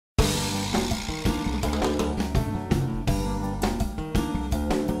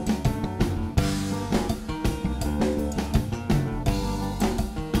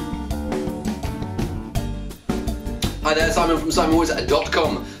Hi there, Simon from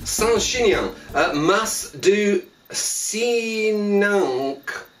simonwoods.com. Saint-Chinian, Mas du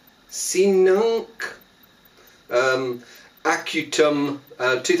Cynanque, Acutum,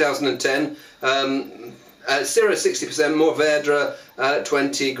 2010, Syrah 60%, Mourvèdre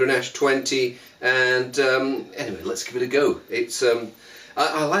 20, Grenache 20, and anyway, let's give it a go. It's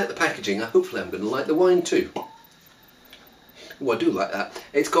I like the packaging. Hopefully I'm going to like the wine too. Oh, I do like that.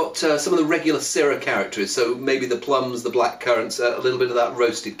 It's got some of the regular Syrah characters, so maybe the plums, the black currants, a little bit of that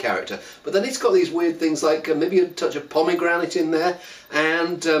roasted character. But then it's got these weird things like maybe a touch of pomegranate in there,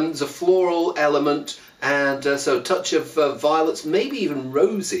 and there's a floral element, and so a touch of violets, maybe even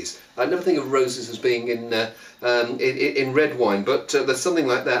roses. I never think of roses as being in red wine, but there's something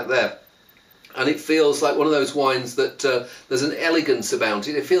like that there. And it feels like one of those wines that there's an elegance about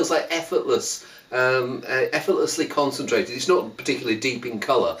it. It feels like effortless. Effortlessly concentrated. It's not particularly deep in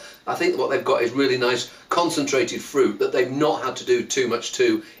colour. I think what they've got is really nice concentrated fruit that they've not had to do too much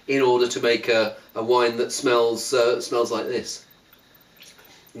to in order to make a wine that smells like this.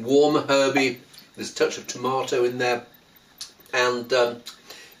 Warm, herby, there's a touch of tomato in there, and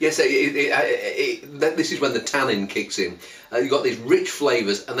yes, this is when the tannin kicks in. You've got these rich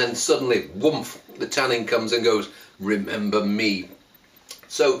flavours, and then suddenly, whoomph, the tannin comes and goes, remember me.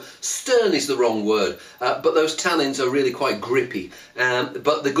 So stern is the wrong word, but those tannins are really quite grippy.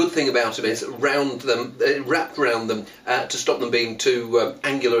 But the good thing about them is wrapped around them to stop them being too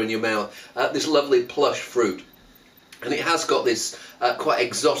angular in your mouth, this lovely plush fruit. And it has got this quite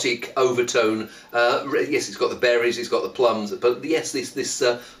exotic overtone. Yes, it's got the berries, it's got the plums, but yes, this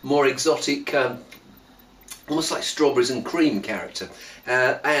more exotic, almost like strawberries and cream character.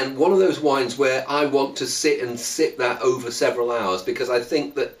 And one of those wines where I want to sit and sip that over several hours, because I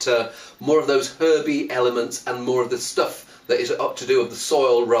think that more of those herby elements and more of the stuff that is up to do with the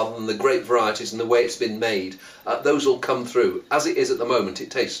soil rather than the grape varieties and the way it's been made, those will come through. As it is at the moment, it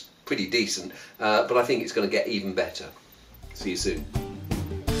tastes pretty decent, but I think it's going to get even better. See you soon.